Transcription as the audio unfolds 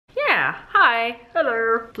Yeah, hi,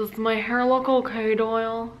 hello. Does my hair look okay,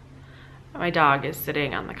 Doyle? My dog is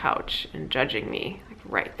sitting on the couch and judging me, like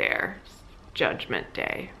right there. Judgment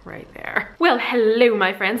day right there. Well, hello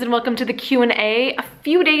my friends, and welcome to the Q&A. A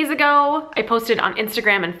few days ago, I posted on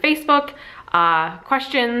Instagram and Facebook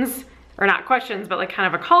questions, or not questions, but like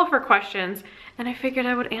kind of a call for questions, and I figured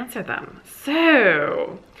I would answer them.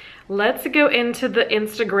 So let's go into the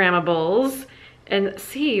Instagramables and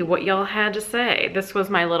see what y'all had to say. This was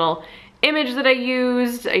my little image that I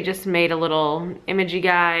used. I just made a little imagey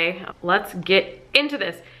guy. Let's get into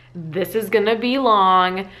this. This is gonna be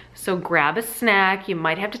long, so grab a snack. You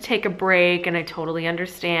might have to take a break, and I totally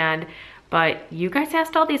understand, but you guys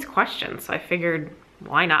asked all these questions, so I figured,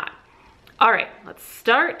 why not? All right, let's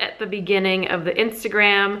start at the beginning of the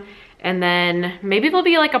Instagram, and then maybe there'll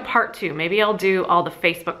be like a part 2. Maybe I'll do all the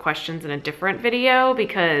Facebook questions in a different video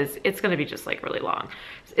because it's gonna be just like really long.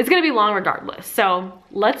 It's gonna be long regardless. So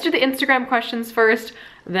let's do the Instagram questions first,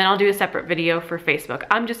 then I'll do a separate video for Facebook.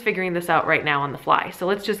 I'm just figuring this out right now on the fly, so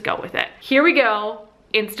let's just go with it. Here we go,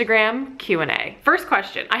 Instagram Q&A. First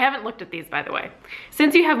question, I haven't looked at these by the way.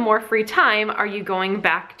 Since you have more free time, are you going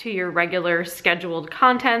back to your regular scheduled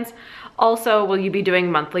contents? Also, will you be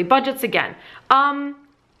doing monthly budgets again?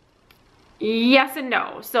 Yes and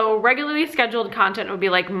no. So regularly scheduled content would be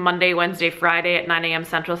like Monday, Wednesday, Friday at 9 a.m.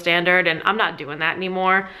 Central Standard, and I'm not doing that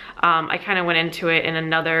anymore. I kind of went into it in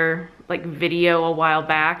another like video a while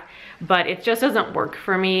back, but it just doesn't work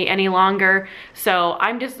for me any longer. So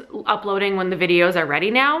I'm just uploading when the videos are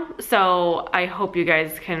ready now. So I hope you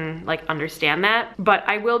guys can like understand that. But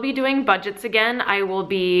I will be doing budgets again. I will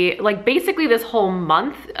be like, basically this whole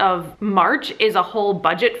month of March is a whole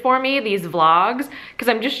budget for me, these vlogs, because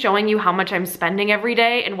I'm just showing you how much I'm spending every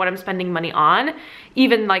day and what I'm spending money on.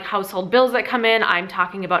 Even like household bills that come in, I'm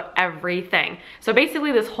talking about everything. So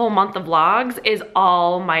basically this whole month of vlogs is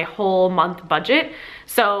all my whole month budget.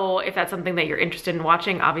 So if that's something that you're interested in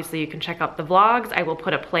watching, obviously you can check out the vlogs. I will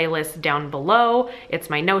put a playlist down below. It's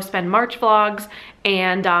my no spend March vlogs.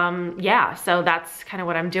 And yeah, so that's kind of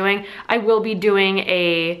what I'm doing. I will be doing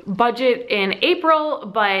a budget in April,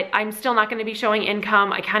 but I'm still not gonna be showing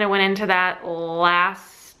income. I kind of went into that last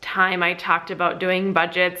time I talked about doing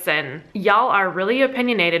budgets, and y'all are really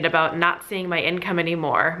opinionated about not seeing my income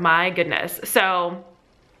anymore. My goodness. So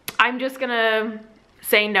I'm just gonna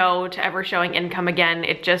say no to ever showing income again.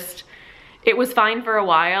 It was fine for a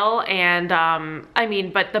while, and I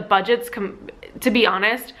mean, but the budgets, to be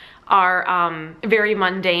honest, are very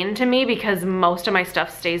mundane to me because most of my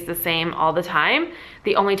stuff stays the same all the time.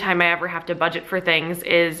 The only time I ever have to budget for things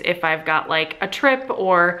is if I've got like a trip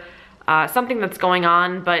or something that's going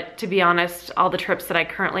on, but to be honest, all the trips that I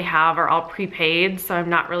currently have are all prepaid, so I'm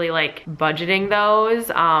not really like budgeting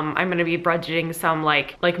those. I'm gonna be budgeting some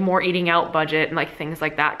like more eating out budget and like things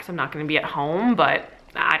like that because I'm not gonna be at home, but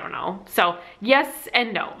I don't know. So yes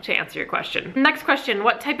and no to answer your question. Next question,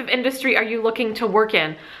 what type of industry are you looking to work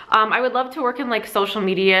in? I would love to work in like social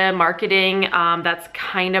media marketing. That's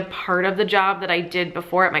kind of part of the job that I did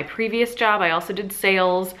before at my previous job. I also did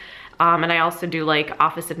sales. And I also do like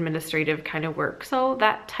office administrative kind of work. So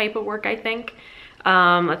that type of work, I think.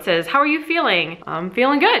 It says, how are you feeling? I'm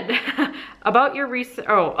feeling good. About your recent,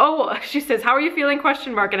 she says, how are you feeling,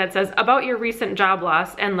 question mark. And it says, about your recent job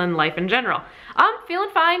loss and then life in general. I'm feeling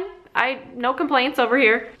fine. No complaints over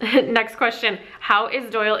here. Next question, how is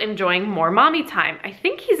Doyle enjoying more mommy time? I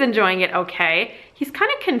think he's enjoying it okay. He's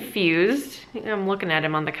kind of confused. I'm looking at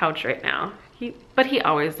him on the couch right now. But he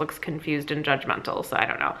always looks confused and judgmental, so I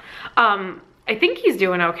don't know. I think he's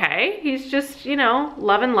doing okay. He's just, you know,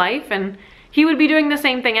 loving life, and he would be doing the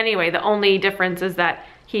same thing anyway. The only difference is that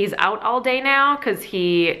he's out all day now because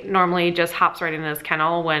he normally just hops right in his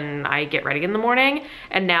kennel when I get ready in the morning.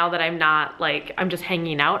 And now that I'm not like, I'm just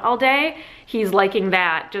hanging out all day, he's liking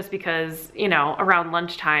that just because, you know, around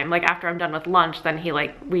lunchtime, like after I'm done with lunch, then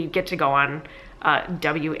we get to go on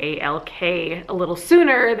WALK a little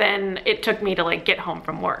sooner than it took me to like get home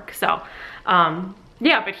from work. So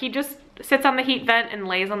yeah, but he just sits on the heat vent and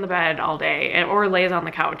lays on the bed all day, or lays on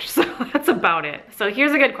the couch. So that's about it. So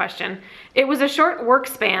here's a good question. It was a short work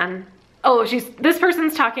span. Oh, this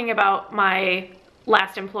person's talking about my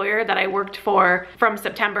last employer that I worked for from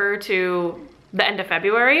September to the end of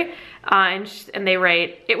February, and they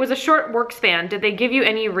write, it was a short work span. Did they give you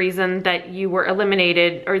any reason that you were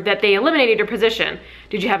eliminated, or that they eliminated your position?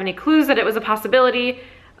 Did you have any clues that it was a possibility?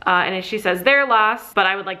 And she says, their loss, but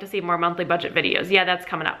I would like to see more monthly budget videos. Yeah, that's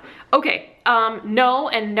coming up. Okay, no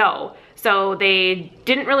and no. So they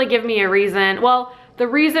didn't really give me a reason. Well, The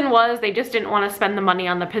reason was they just didn't want to spend the money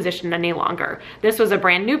on the position any longer. This was a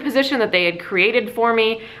brand new position that they had created for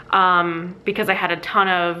me because I had a ton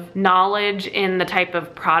of knowledge in the type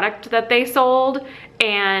of product that they sold,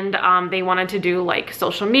 and they wanted to do like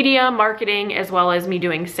social media marketing as well as me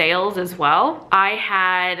doing sales as well. I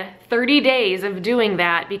had 30 days of doing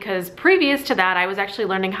that because previous to that I was actually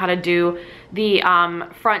learning how to do the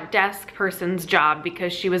front desk person's job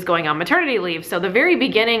because she was going on maternity leave. So the very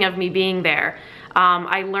beginning of me being there,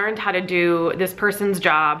 I learned how to do this person's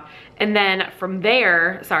job, and then from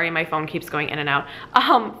there, sorry, my phone keeps going in and out.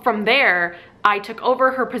 From there, I took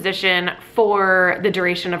over her position for the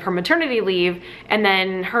duration of her maternity leave, and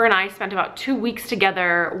then her and I spent about 2 weeks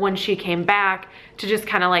together when she came back to just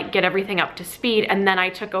kind of like get everything up to speed, and then I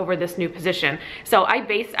took over this new position. So I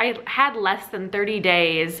had less than 30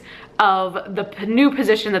 days of the new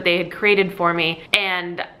position that they had created for me,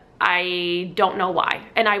 and I don't know why.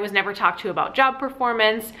 And I was never talked to about job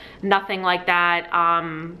performance, nothing like that.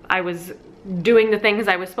 I was doing the things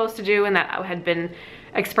I was supposed to do and that had been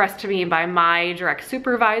expressed to me by my direct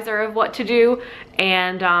supervisor of what to do.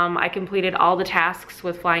 And I completed all the tasks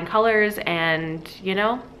with flying colors, and you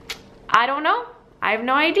know, I don't know. I have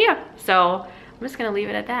no idea. So I'm just gonna leave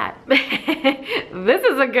it at that. This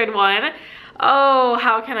is a good one. Oh,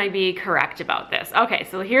 how can I be correct about this? Okay,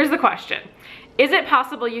 so here's the question. Is it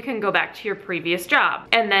possible you can go back to your previous job?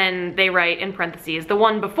 And then they write in parentheses, the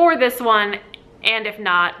one before this one, and if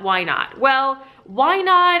not, why not? Well, why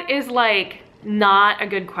not is like not a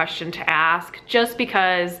good question to ask, just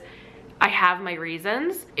because I have my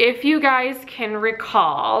reasons. If you guys can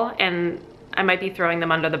recall, and I might be throwing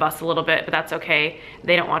them under the bus a little bit, but that's okay.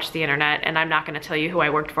 They don't watch the internet, and I'm not gonna tell you who I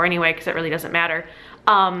worked for anyway, because it really doesn't matter.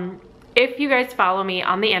 If you guys follow me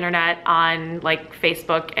on the internet, on like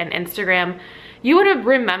Facebook and Instagram, you would have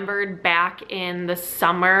remembered back in the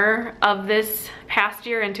summer of this past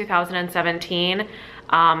year in 2017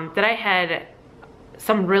 that I had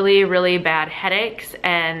some really, really bad headaches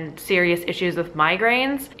and serious issues with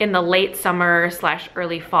migraines in the late summer /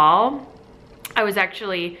 early fall. I was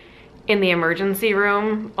actually in the emergency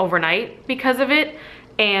room overnight because of it,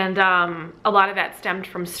 and a lot of that stemmed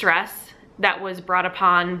from stress that was brought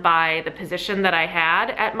upon by the position that I had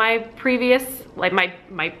at my previous, like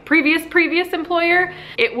my previous employer.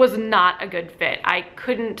 It was not a good fit. I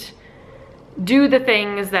couldn't do the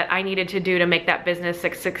things that I needed to do to make that business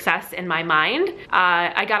a success in my mind.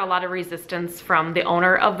 I got a lot of resistance from the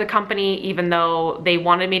owner of the company. Even though they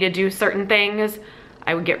wanted me to do certain things,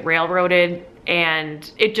 I would get railroaded,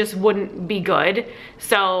 and it just wouldn't be good.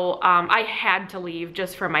 So I had to leave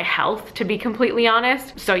just for my health, to be completely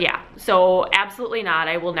honest. So yeah, so absolutely not.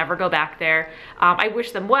 I will never go back there. I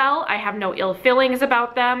wish them well. I have no ill feelings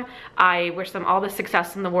about them. I wish them all the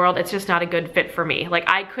success in the world. It's just not a good fit for me. Like,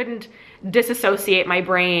 I couldn't disassociate my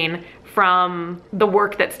brain from the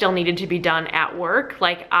work that still needed to be done at work.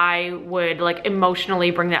 Like, I would like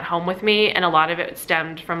emotionally bring that home with me, and a lot of it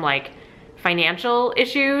stemmed from like financial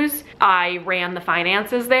issues. I ran the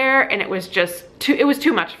finances there, and it was just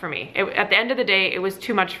too much for me. At the end of the day, it was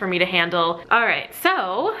too much for me to handle. All right,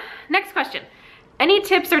 so next question. Any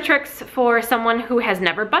tips or tricks for someone who has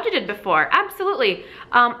never budgeted before? Absolutely.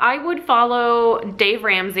 I would follow Dave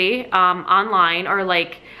Ramsey online, or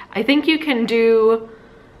like, I think you can do,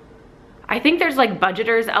 I think there's like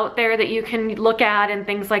budgeters out there that you can look at and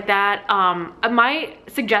things like that. My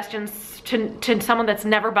suggestions to someone that's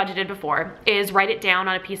never budgeted before is write it down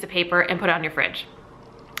on a piece of paper and put it on your fridge.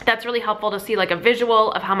 That's really helpful to see like a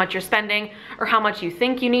visual of how much you're spending or how much you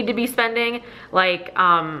think you need to be spending. Like,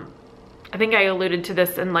 I think I alluded to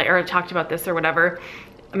this in like, or talked about this or whatever,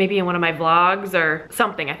 maybe in one of my vlogs or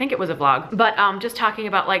something. I think it was a vlog, but just talking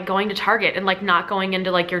about like going to Target and like not going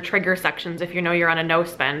into like your trigger sections if you know you're on a no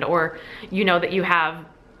spend, or you know that you have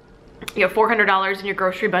 $400 in your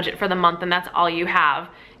grocery budget for the month and that's all you have.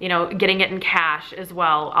 You know, getting it in cash as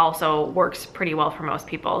well also works pretty well for most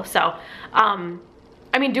people. So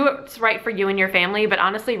I mean, do what's right for you and your family, but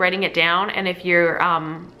honestly, writing it down, and if you're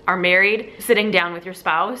are married, sitting down with your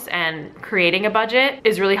spouse and creating a budget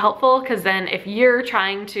is really helpful, because then if you're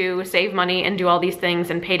trying to save money and do all these things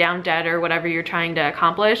and pay down debt or whatever you're trying to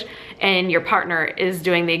accomplish, and your partner is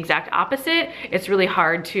doing the exact opposite, it's really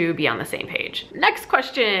hard to be on the same page. Next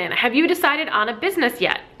question, have you decided on a business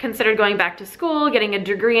yet? Considered going back to school, getting a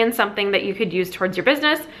degree in something that you could use towards your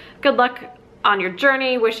business? Good luck on your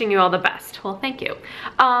journey, wishing you all the best. Well, thank you.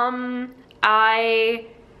 I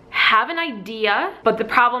have an idea, but the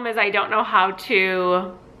problem is I don't know how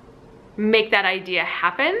to make that idea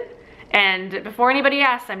happen. And before anybody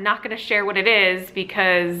asks, I'm not gonna share what it is,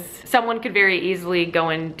 because someone could very easily go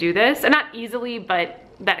and do this. And not easily, but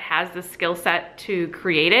that has the skill set to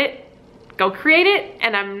create it, go create it,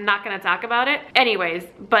 and I'm not gonna talk about it. Anyways,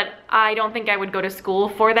 but I don't think I would go to school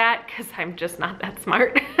for that because I'm just not that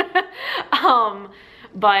smart.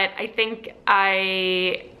 But I think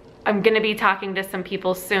I'm gonna be talking to some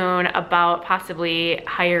people soon about possibly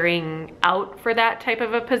hiring out for that type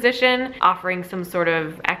of a position, offering some sort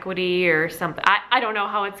of equity or something. I don't know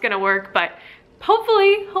how it's gonna work, but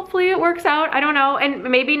hopefully it works out. I don't know, and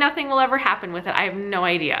maybe nothing will ever happen with it. I have no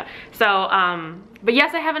idea. So, but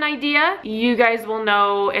yes, I have an idea. You guys will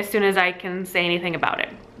know as soon as I can say anything about it.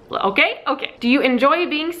 Okay? Okay. Do you enjoy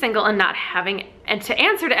being single and not having to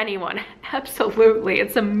answer to anyone? Absolutely.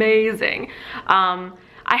 It's amazing.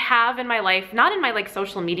 I have in my life, not in my like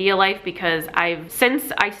social media life, because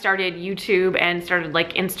since I started YouTube and started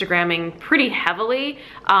like Instagramming pretty heavily,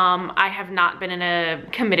 I have not been in a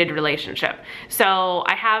committed relationship. So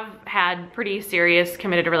I have had pretty serious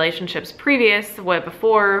committed relationships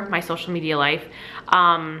before my social media life.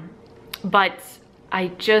 But I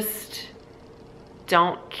just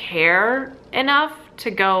don't care enough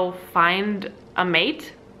to go find a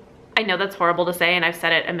mate. I know that's horrible to say, and I've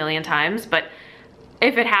said it a million times, but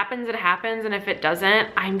if it happens, it happens, and if it doesn't,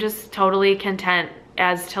 I'm just totally content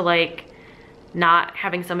as to like not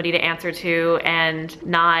having somebody to answer to and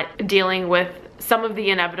not dealing with some of the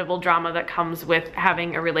inevitable drama that comes with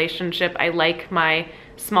having a relationship. I like my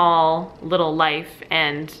small little life,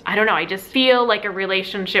 and I don't know, I just feel like a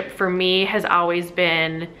relationship for me has always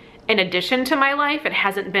been in addition to my life. It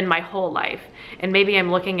hasn't been my whole life. And maybe I'm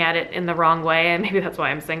looking at it in the wrong way, and maybe that's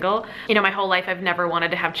why I'm single. You know, my whole life I've never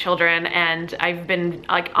wanted to have children, and I've been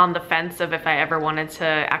like on the fence of if I ever wanted to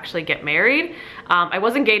actually get married. I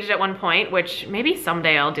was engaged at one point, which maybe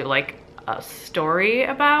someday I'll do like a story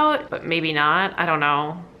about, but maybe not. I don't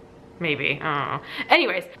know. Maybe, I don't know.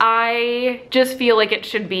 Anyways, I just feel like it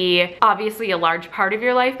should be obviously a large part of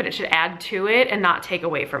your life, but it should add to it and not take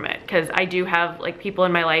away from it. Because I do have like people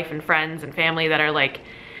in my life and friends and family that are like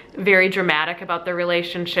very dramatic about their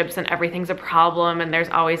relationships and everything's a problem and there's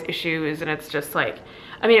always issues, and it's just like,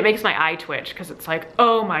 I mean, it makes my eye twitch because it's like,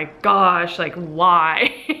 oh my gosh, like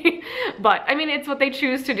why? But I mean, it's what they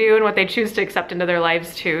choose to do and what they choose to accept into their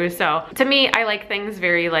lives too. So to me, I like things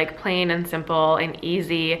very like plain and simple and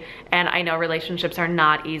easy. And I know relationships are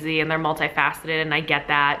not easy and they're multifaceted, and I get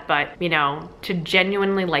that. But you know, to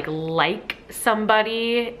genuinely like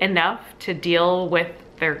somebody enough to deal with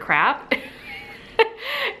their crap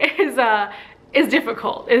is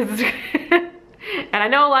difficult. And I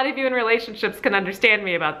know a lot of you in relationships can understand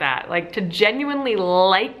me about that. Like, to genuinely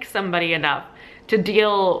like somebody enough to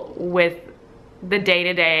deal with the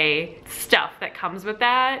day-to-day stuff that comes with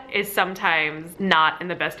that is sometimes not in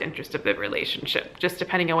the best interest of the relationship, just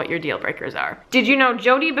depending on what your deal breakers are. Did you know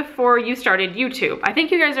Jody before you started YouTube? I think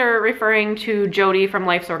you guys are referring to Jody from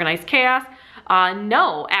Life's Organized Chaos.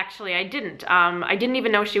 No, actually I didn't. I didn't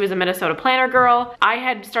even know she was a Minnesota planner girl. I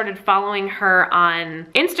had started following her on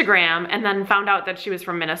Instagram and then found out that she was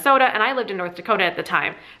from Minnesota, and I lived in North Dakota at the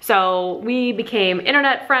time. So we became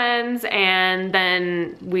internet friends, and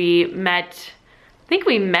then we met, I think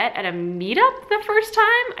we met at a meetup the first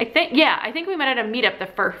time. I think we met at a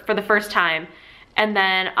meetup for the first time. And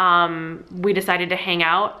then we decided to hang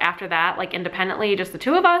out after that, like independently, just the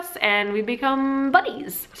two of us, and we become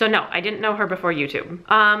buddies. So no, I didn't know her before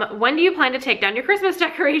YouTube. When do you plan to take down your Christmas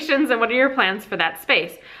decorations, and what are your plans for that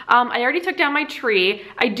space? I already took down my tree.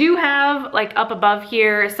 I do have like up above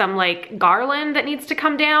here some like garland that needs to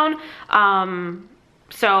come down.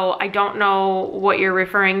 So I don't know what you're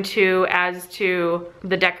referring to as to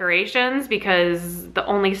the decorations, because the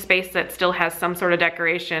only space that still has some sort of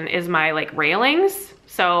decoration is my like railings.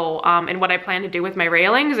 So, and what I plan to do with my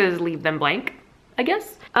railings is leave them blank, I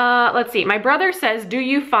guess. Let's see, my brother says, do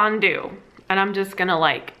you fondue? And I'm just gonna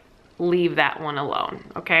like leave that one alone,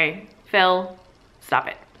 okay? Phil, stop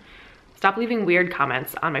it. Stop leaving weird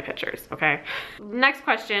comments on my pictures, okay? Next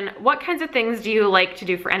question, what kinds of things do you like to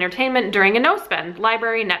do for entertainment during a no-spend?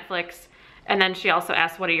 Library, Netflix, and then she also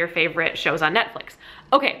asked, what are your favorite shows on Netflix?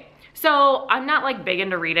 Okay, so I'm not like big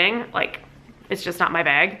into reading, like it's just not my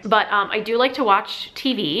bag, but I do like to watch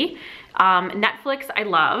TV. Netflix, I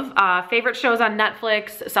love. Favorite shows on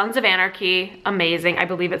Netflix, Sons of Anarchy, amazing. I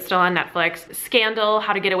believe it's still on Netflix. Scandal,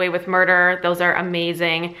 How to Get Away with Murder, those are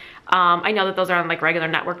amazing. I know that those are on like regular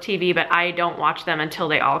network TV, but I don't watch them until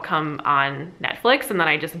they all come on Netflix, and then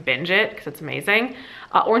I just binge it because it's amazing.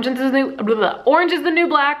 Orange is the New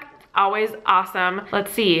Black, always awesome.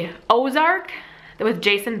 Let's see, Ozark with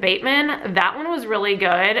Jason Bateman, that one was really good,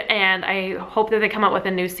 and I hope that they come out with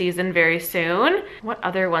a new season very soon. What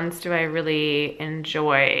other ones do I really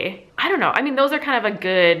enjoy? I don't know, I mean, those are kind of a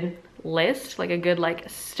good list, like a good like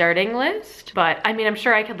starting list. But I mean, I'm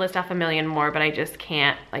sure I could list off a million more, but I just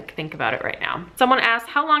can't like think about it right now. Someone asked,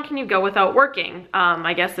 how long can you go without working?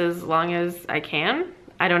 I guess as long as I can.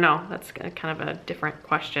 I don't know, that's kind of a different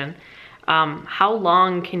question. How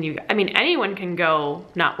long can you, I mean, anyone can go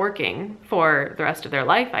not working for the rest of their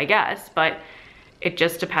life, I guess, but it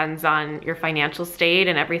just depends on your financial state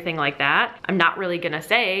and everything like that. I'm not really gonna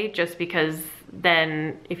say, just because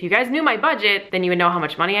then if you guys knew my budget, then you would know how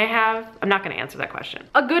much money I have. I'm not gonna answer that question.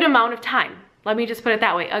 A good amount of time. Let me just put it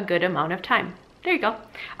that way, a good amount of time. There you go.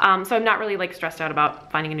 So I'm not really like stressed out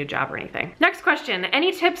about finding a new job or anything. Next question,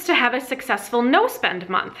 any tips to have a successful no spend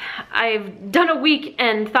month? I've done a week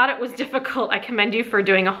and thought it was difficult. I commend you for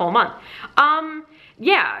doing a whole month.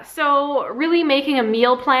 Yeah, so really making a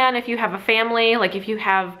meal plan if you have a family, like if you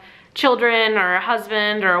have children or a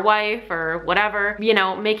husband or a wife or whatever, you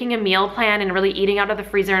know, making a meal plan and really eating out of the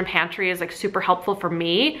freezer and pantry is like super helpful for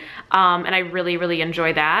me. And I really, really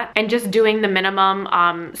enjoy that. And just doing the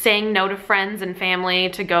minimum, saying no to friends and family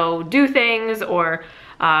to go do things or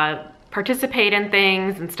participate in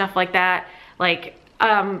things and stuff like that. Like,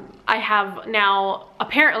 I have now,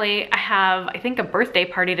 apparently I have, I think, a birthday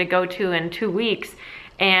party to go to in 2 weeks,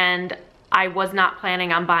 and I was not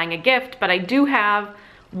planning on buying a gift, but I do have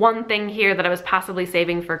one thing here that I was possibly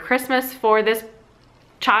saving for Christmas for this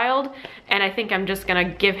child, and I think I'm just gonna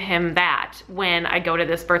give him that when I go to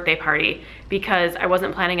this birthday party, because I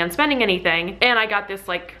wasn't planning on spending anything, and I got this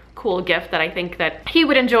like cool gift that I think that he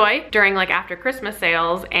would enjoy during like after Christmas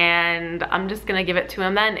sales, and I'm just gonna give it to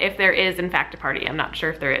him then if there is in fact a party. I'm not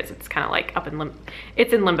sure if there is. It's kind of like up in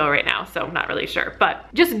it's in limbo right now, so I'm not really sure.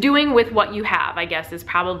 But just doing with what you have, I guess, is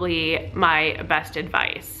probably my best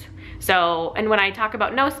advice. So, and when I talk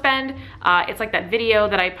about no spend, it's like that video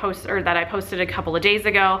that I posted a couple of days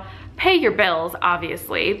ago. Pay your bills,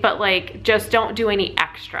 obviously, but like just don't do any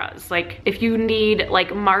extras. Like if you need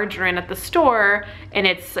like margarine at the store and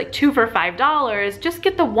it's like 2 for $5, just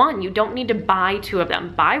get the one. You don't need to buy 2 of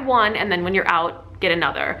them. Buy one, and then when you're out, get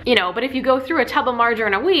another, you know. But if you go through a tub of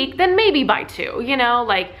margarine a week, then maybe buy 2, you know.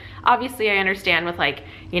 Like obviously I understand with like,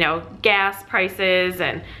 you know, gas prices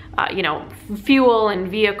and you know, fuel and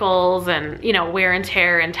vehicles and, you know, wear and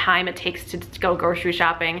tear and time it takes to go grocery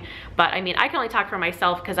shopping. But I mean, I can only talk for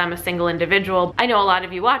myself because I'm a single individual. I know a lot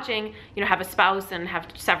of you watching, you know, have a spouse and have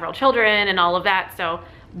several children and all of that. So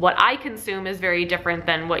what I consume is very different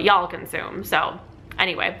than what y'all consume. So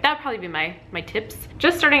anyway, that'd probably be my tips.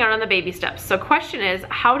 Just starting out on the baby steps. So question is,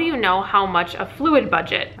 how do you know how much a fluid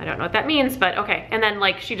budget? I don't know what that means, but okay. And then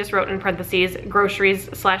like she just wrote in parentheses, groceries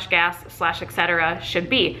 / gas / etc. should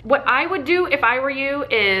be. What I would do if I were you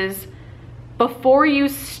is, before you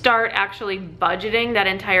start actually budgeting that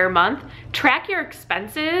entire month, track your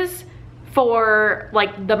expenses for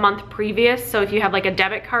like the month previous. So if you have like a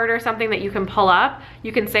debit card or something that you can pull up,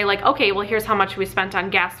 you can say like, okay, well, here's how much we spent on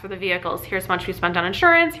gas for the vehicles, here's how much we spent on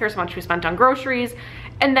insurance, here's how much we spent on groceries,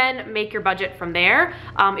 and then make your budget from there.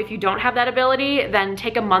 If you don't have that ability, then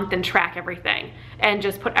take a month and track everything and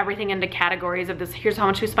just put everything into categories of this. Here's how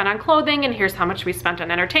much we spent on clothing, and here's how much we spent on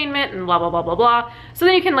entertainment, and blah, blah, blah, blah, blah. So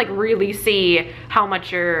then you can like really see how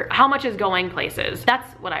much is going places.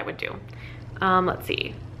 That's what I would do. Let's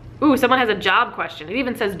see. Ooh, someone has a job question. It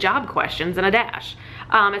even says job questions and a dash.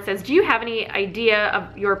 It says, did you have any idea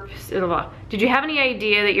that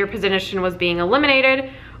your position was being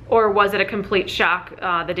eliminated, or was it a complete shock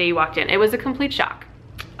the day you walked in? It was a complete shock.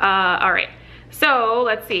 All right, so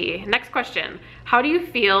let's see. Next question. How do you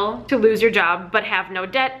feel to lose your job but have no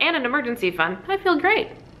debt and an emergency fund? I feel great.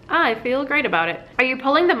 I feel great about it. Are you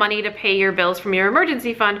pulling the money to pay your bills from your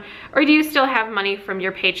emergency fund, or do you still have money from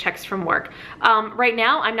your paychecks from work? Right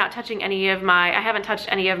now, I'm not touching I haven't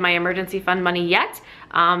touched any of my emergency fund money yet.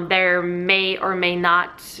 There may or may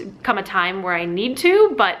not come a time where I need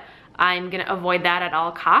to, but I'm gonna avoid that at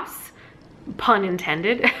all costs, pun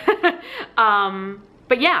intended.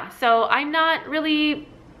 But yeah, so I'm not really,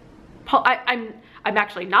 I'm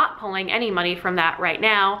actually not pulling any money from that right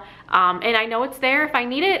now. And I know it's there if I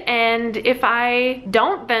need it, and if I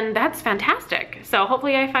don't, then that's fantastic. So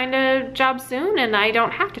hopefully I find a job soon and I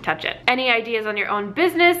don't have to touch it. Any ideas on your own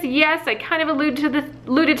business? Yes, I kind of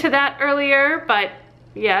alluded to that earlier, but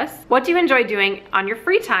yes. What do you enjoy doing on your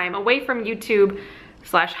free time away from YouTube /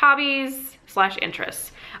 hobbies /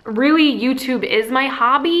 interests? Really, YouTube is my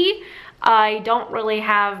hobby. I don't really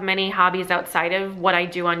have many hobbies outside of what I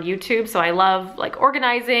do on YouTube. So I love like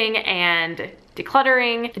organizing and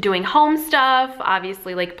decluttering, doing home stuff,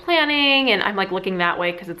 obviously like planning, and I'm like looking that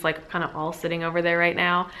way because it's like kind of all sitting over there right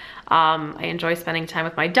now. I enjoy spending time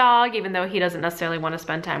with my dog, even though he doesn't necessarily want to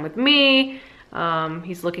spend time with me.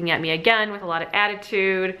 He's looking at me again with a lot of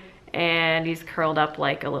attitude, and he's curled up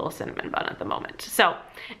like a little cinnamon bun at the moment. So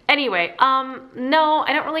anyway, no,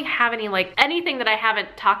 I don't really have any like anything that I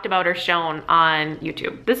haven't talked about or shown on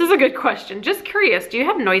YouTube. This is a good question. Just curious, do you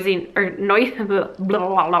have noisy or noise?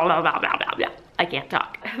 I can't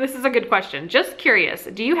talk. This is a good question. Just curious,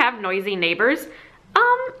 do you have noisy neighbors?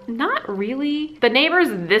 Not really. The neighbors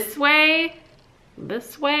this way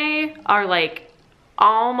are like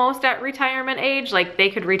almost at retirement age. Like they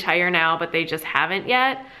could retire now, but they just haven't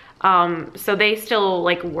yet. So they still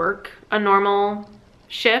like work a normal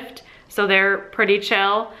shift. So they're pretty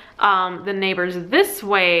chill. The neighbors this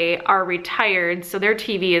way are retired, so their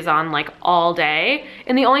TV is on like all day.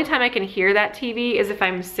 And the only time I can hear that TV is if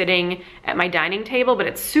I'm sitting at my dining table, but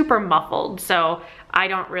it's super muffled. So I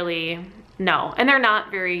don't really know. And they're not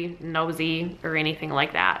very nosy or anything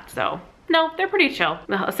like that. So no, they're pretty chill.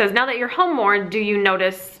 It says, now that you're home more, do you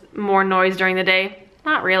notice more noise during the day?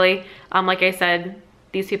 Not really. Like I said,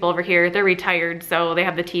 these people over here, they're retired, so they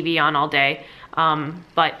have the TV on all day.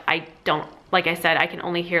 But I don't, like I said, I can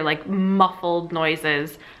only hear like muffled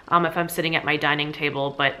noises if I'm sitting at my dining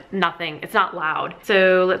table, but nothing, it's not loud.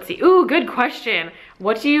 So let's see. Ooh, good question.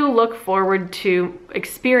 What do you look forward to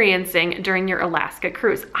experiencing during your Alaska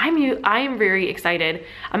cruise? I am very excited.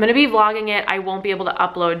 I'm gonna be vlogging it. I won't be able to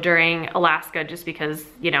upload during Alaska just because,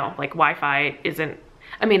 you know, like Wi-Fi isn't,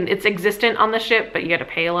 I mean, it's existent on the ship, but you gotta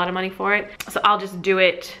pay a lot of money for it. So I'll just do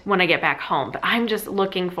it when I get back home. But I'm just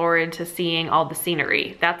looking forward to seeing all the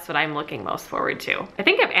scenery. That's what I'm looking most forward to. I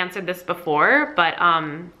think I've answered this before, but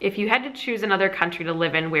if you had to choose another country to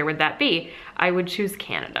live in, where would that be? I would choose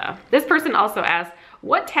Canada. This person also asked,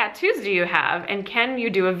 what tattoos do you have? And can you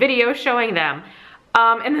do a video showing them?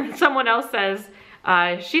 And then someone else says,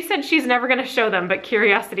 she said she's never gonna show them, but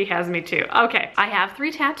curiosity has me too. Okay, I have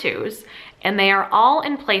 3 tattoos, and they are all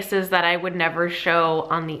in places that I would never show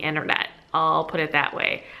on the internet. I'll put it that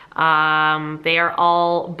way. They are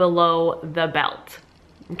all below the belt.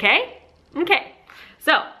 Okay? Okay.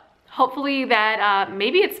 So hopefully that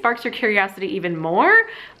maybe it sparks your curiosity even more,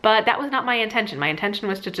 but that was not my intention. My intention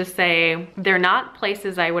was to just say they're not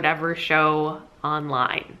places I would ever show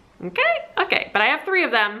online. Okay? Okay, but I have 3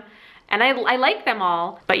 of them. And I like them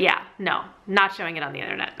all, but yeah, no, not showing it on the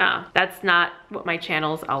internet. That's not what my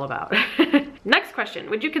channel's all about. Next question,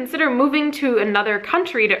 would you consider moving to another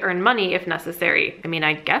country to earn money if necessary? I mean,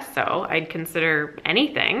 I guess so. I'd consider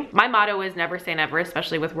anything. My motto is never say never,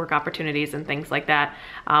 especially with work opportunities and things like that.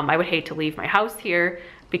 I would hate to leave my house here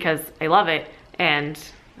because I love it and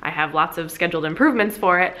I have lots of scheduled improvements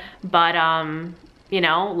for it, but you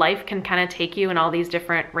know, life can kind of take you in all these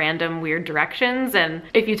different random weird directions. And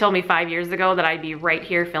if you told me 5 years ago that I'd be right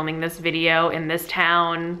here filming this video in this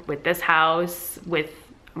town with this house with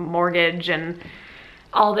mortgage and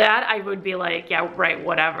all that, I would be like, yeah, right,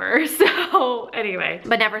 whatever. So anyway,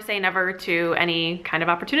 but never say never to any kind of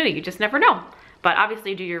opportunity. You just never know. But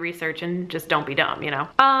obviously do your research and just don't be dumb, you know.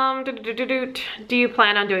 Do you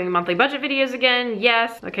plan on doing monthly budget videos again?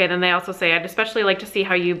 Yes. Okay, then they also say, I'd especially like to see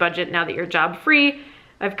how you budget now that you're job free.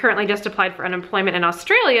 I've currently just applied for unemployment in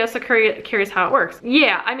Australia, so curious how it works.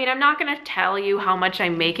 Yeah, I mean, I'm not gonna tell you how much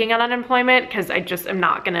I'm making on unemployment because I just am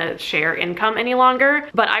not gonna share income any longer,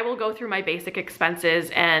 but I will go through my basic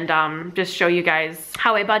expenses and just show you guys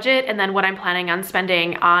how I budget and then what I'm planning on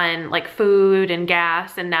spending on like food and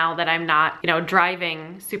gas. And now that I'm not, you know,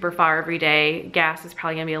 driving super far every day, gas is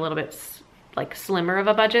probably gonna be a little bit like slimmer of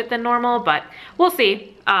a budget than normal, but we'll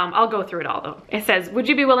see. I'll go through it all though. It says, would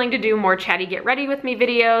you be willing to do more chatty get ready with me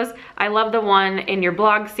videos? I love the one in your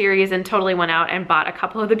blog series and totally went out and bought a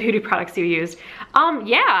couple of the beauty products you used.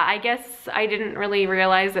 Yeah, I guess I didn't really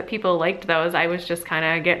realize that people liked those. I was just kind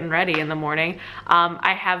of getting ready in the morning.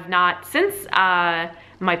 I have not, since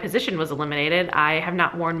my position was eliminated, I have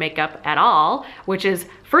not worn makeup at all, which is,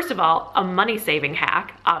 first of all, a money-saving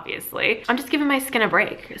hack, obviously. I'm just giving my skin a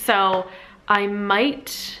break. So I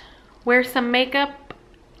might wear some makeup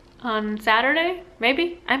on Saturday,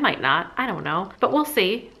 maybe. I might not, I don't know, but we'll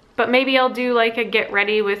see. But maybe I'll do like a get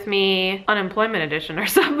ready with me unemployment edition or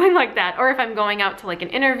something like that. Or if I'm going out to like an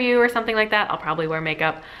interview or something like that, I'll probably wear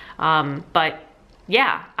makeup. But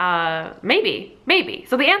yeah, maybe.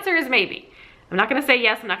 So the answer is maybe. I'm not gonna say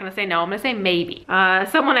yes, I'm not gonna say no, I'm gonna say maybe.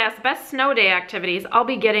 Someone asked, best snow day activities. I'll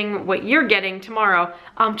be getting what you're getting tomorrow.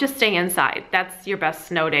 Just stay inside. That's your best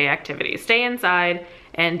snow day activity. Stay inside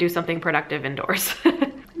and do something productive indoors.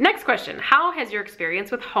 Next question, how has your experience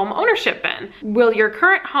with home ownership been? Will your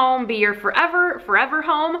current home be your forever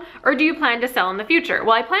home, or do you plan to sell in the future?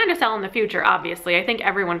 Well, I plan to sell in the future, obviously. I think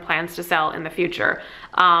everyone plans to sell in the future.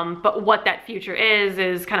 But what that future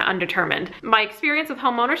is kind of undetermined. My experience with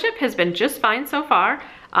home ownership has been just fine so far.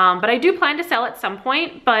 But I do plan to sell at some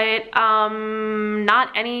point, but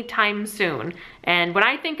not anytime soon. And when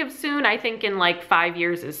I think of soon, I think in like 5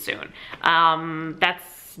 years is soon.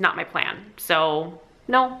 That's not my plan, so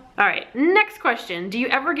no. All right, next question. Do you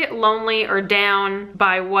ever get lonely or down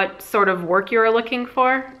by what sort of work you're looking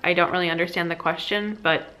for? I don't really understand the question,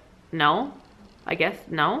 but no, I guess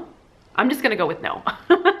no. I'm just gonna go with no.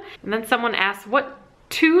 And then someone asked, what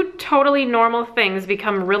 2 totally normal things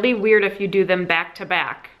become really weird if you do them back to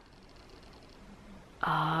back?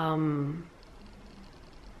 I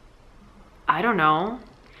don't know.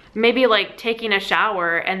 Maybe like taking a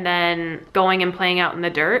shower and then going and playing out in the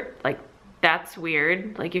dirt. Like, that's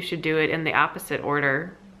weird. Like, you should do it in the opposite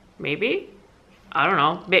order. Maybe? I don't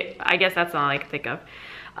know. I guess that's all I can think of.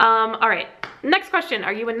 All right, next question.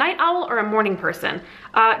 Are you a night owl or a morning person?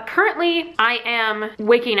 Currently, I am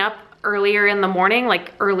waking up earlier in the morning,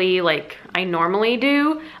 like early like I normally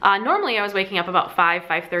do. Normally I was waking up about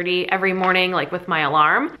 5:30 every morning, like with my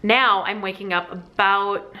alarm. Now I'm waking up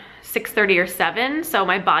about 6:30 or 7, so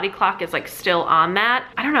my body clock is like still on that.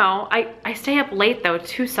 I don't know, I stay up late though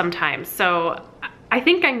too sometimes, so I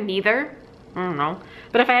think I'm neither. I don't know.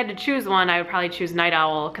 But if I had to choose one, I would probably choose night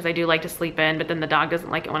owl because I do like to sleep in, but then the dog doesn't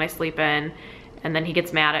like it when I sleep in. And then he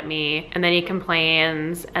gets mad at me, and then he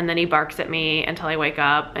complains, and then he barks at me until I wake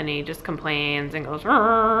up, and he just complains and goes,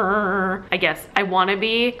 "Rrr." I guess I want to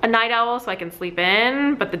be a night owl so I can sleep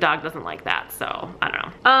in, but the dog doesn't like that, so I don't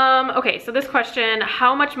know. Okay, so this question,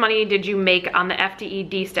 how much money did you make on the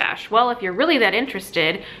FDE stash? Well, if you're really that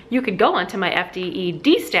interested, you could go onto my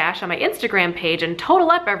FDE stash on my Instagram page and total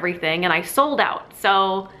up everything, and I sold out.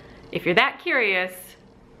 So if you're that curious,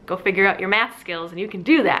 go figure out your math skills and you can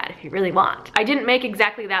do that if you really want. I didn't make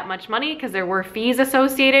exactly that much money because there were fees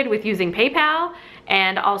associated with using PayPal,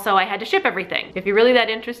 and also I had to ship everything. If you're really that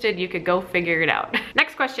interested, you could go figure it out.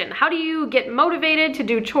 Next question, how do you get motivated to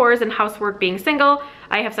do chores and housework being single?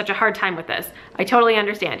 I have such a hard time with this. I totally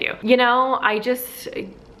understand you. You know, I just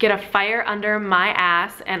get a fire under my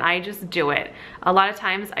ass and I just do it. A lot of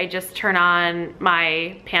times I just turn on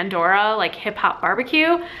my Pandora, like hip hop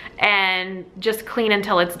barbecue, and just clean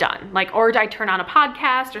until it's done. Like, or I turn on a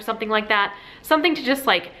podcast or something like that. Something to just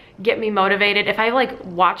like get me motivated. If I like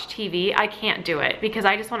watch TV, I can't do it because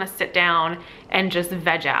I just want to sit down and just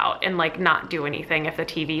veg out and like not do anything if the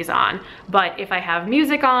TV's on. But if I have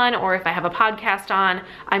music on or if I have a podcast on,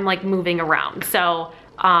 I'm like moving around. So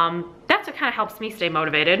that's what kind of helps me stay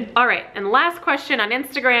motivated. All right, and last question on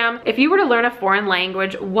Instagram. If you were to learn a foreign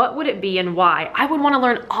language, what would it be and why? I would want to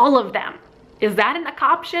learn all of them. Is that an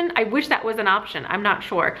option? I wish that was an option. I'm not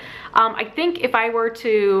sure. I think if I were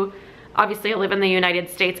to, obviously I live in the United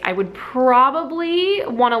States, I would probably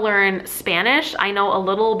want to learn Spanish. I know a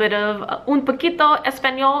little bit of un poquito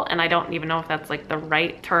español, and I don't even know if that's like the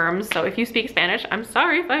right terms. So if you speak Spanish, I'm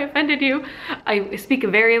sorry if I offended you. I speak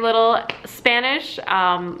very little Spanish,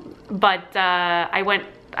 but I went,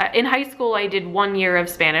 in high school I did 1 year of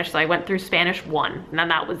Spanish, so I went through Spanish 1, and then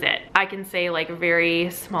that was it. I can say like very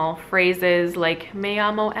small phrases like me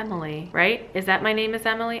llamo Emily, right? Is that my name is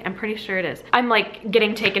Emily? I'm pretty sure it is. I'm like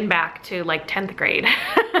getting taken back to like 10th grade.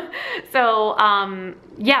 So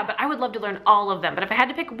yeah, but I would love to learn all of them. But if I had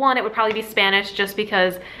to pick one, it would probably be Spanish, just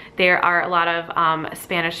because there are a lot of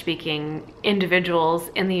Spanish speaking individuals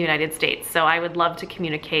in the United States. So I would love to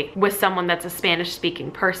communicate with someone that's a Spanish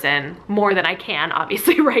speaking person more than I can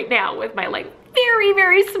obviously right now with my like very,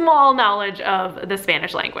 very small knowledge of the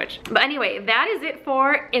Spanish language. But anyway, that is it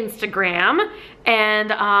for Instagram.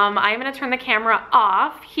 And I'm gonna turn the camera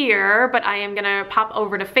off here, but I am gonna pop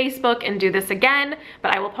over to Facebook and do this again,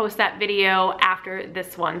 but I will post that video after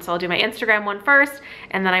this one. So I'll do my Instagram one first,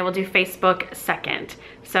 and then I will do Facebook second.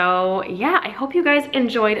 So yeah, I hope you guys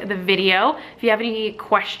enjoyed the video. If you have any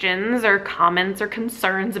questions or comments or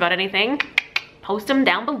concerns about anything, post them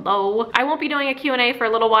down below. I won't be doing a Q&A for a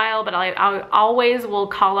little while, but I always will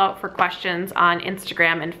call out for questions on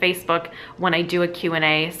Instagram and Facebook when I do a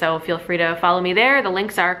Q&A, so feel free to follow me there. The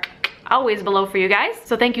links are always below for you guys.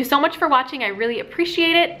 So thank you so much for watching. I really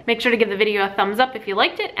appreciate it. Make sure to give the video a thumbs up if you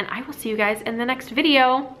liked it, and I will see you guys in the next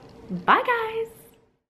video. Bye guys.